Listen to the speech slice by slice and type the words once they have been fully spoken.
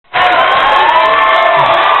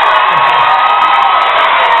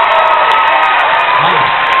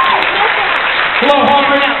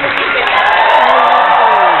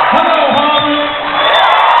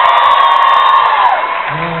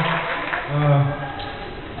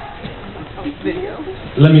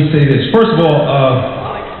Let me say this. First of all,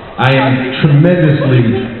 I am tremendously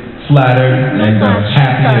flattered and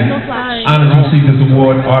happy and honored to receive this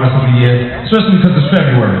award, Artist of the Year, especially because it's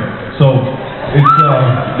February. So it's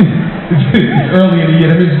early in the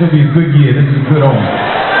year. This is going to be a good year. This is a good omen.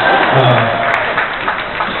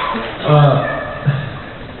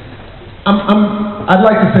 I'd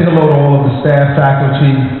like to say hello to all of the staff,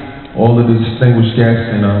 faculty, all of the distinguished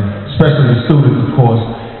guests, and especially the students, of course.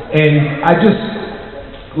 And I just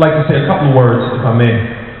like to say a couple of words, if I may.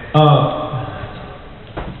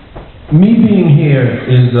 Me being here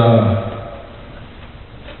is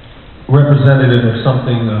representative of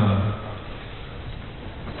something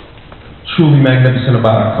truly magnificent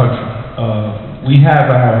about our country. We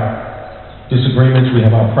have our disagreements, we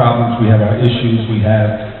have our problems, we have our issues, we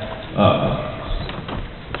have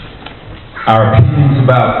our opinions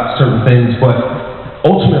about certain things, but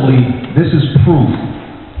ultimately, this is proof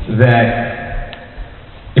that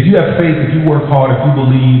if you have faith, if you work hard, if you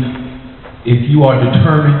believe, if you are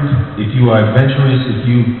determined, if you are adventurous, if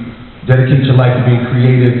you dedicate your life to being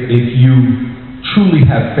creative, if you truly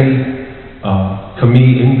have faith, for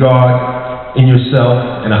me, in God, in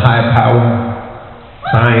yourself, in a higher power,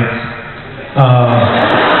 science,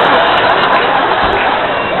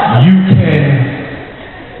 you can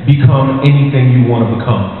become anything you want to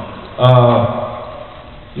become.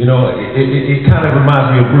 You know, it kind of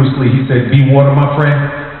reminds me of Bruce Lee. He said, "Be water, my friend,"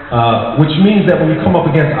 which means that when you come up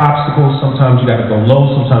against obstacles, sometimes you got to go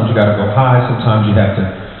low, sometimes you got to go high, sometimes you have to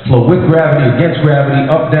flow with gravity, against gravity,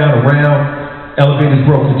 up, down, around. Elevators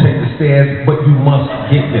broken, take the stairs, but you must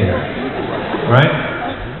get there, right?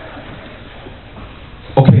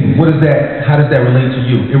 Okay, how does that relate to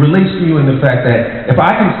you? It relates to you in the fact that if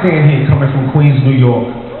I can stand here coming from Queens, New York,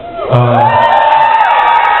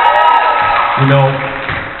 you know,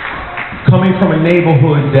 coming from a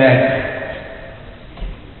neighborhood that,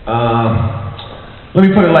 let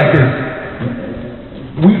me put it like this,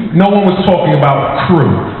 no one was talking about crew,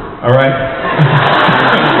 all right?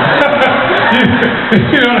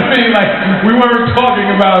 You know what I mean? Like, we weren't talking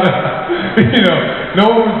about, you know, no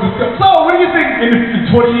one was discussing, so what do you think in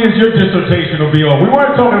 20 years your dissertation will be on? We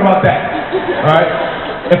weren't talking about that, all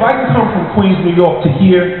right? If I can come from Queens, New York to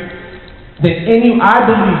here, then I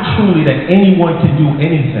believe truly that anyone can do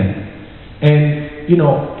anything. And, you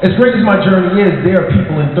know, as great as my journey is, there are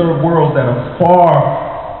people in third world that are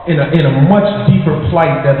far in a much deeper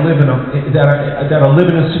plight that are living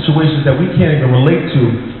in situations that we can't even relate to.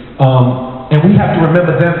 And we have to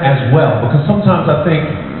remember them as well, because sometimes I think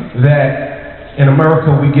that in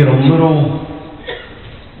America we get a little,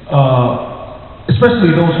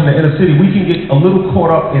 especially those from the inner city, we can get a little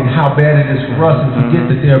caught up in how bad it is for us and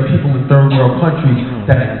forget that there are people in third world countries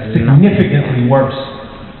that are significantly worse.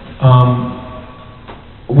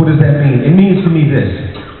 What does that mean? It means to me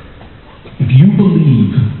this: if you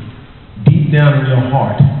believe deep down in your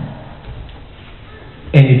heart,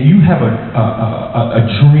 and if you have a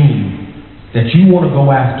dream that you want to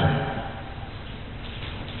go after,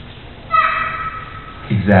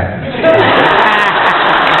 exactly,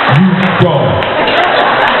 you go.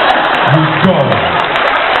 You go.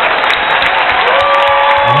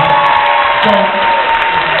 So,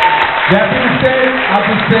 that being said, I'll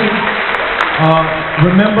just say,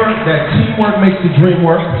 remember that teamwork makes the dream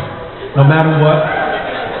work, no matter what.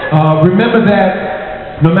 Remember that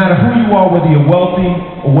no matter who you are, whether you're wealthy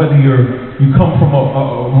or whether you come from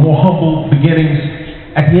a more humble beginnings,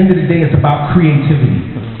 at the end of the day, it's about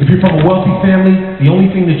creativity. If you're from a wealthy family, the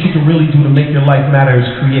only thing that you can really do to make your life matter is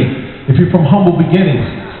create. If you're from humble beginnings,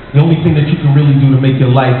 the only thing that you can really do to make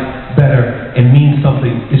your life better and mean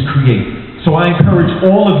something is create. So I encourage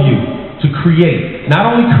all of you to create. Not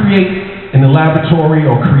only create in the laboratory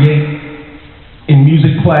or create in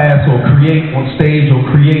music class or create on stage or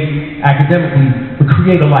create academically, but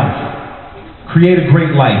create a life. Create a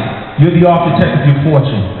great life. You're the architect of your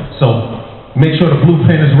fortune. So make sure the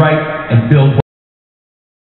blueprint is right and build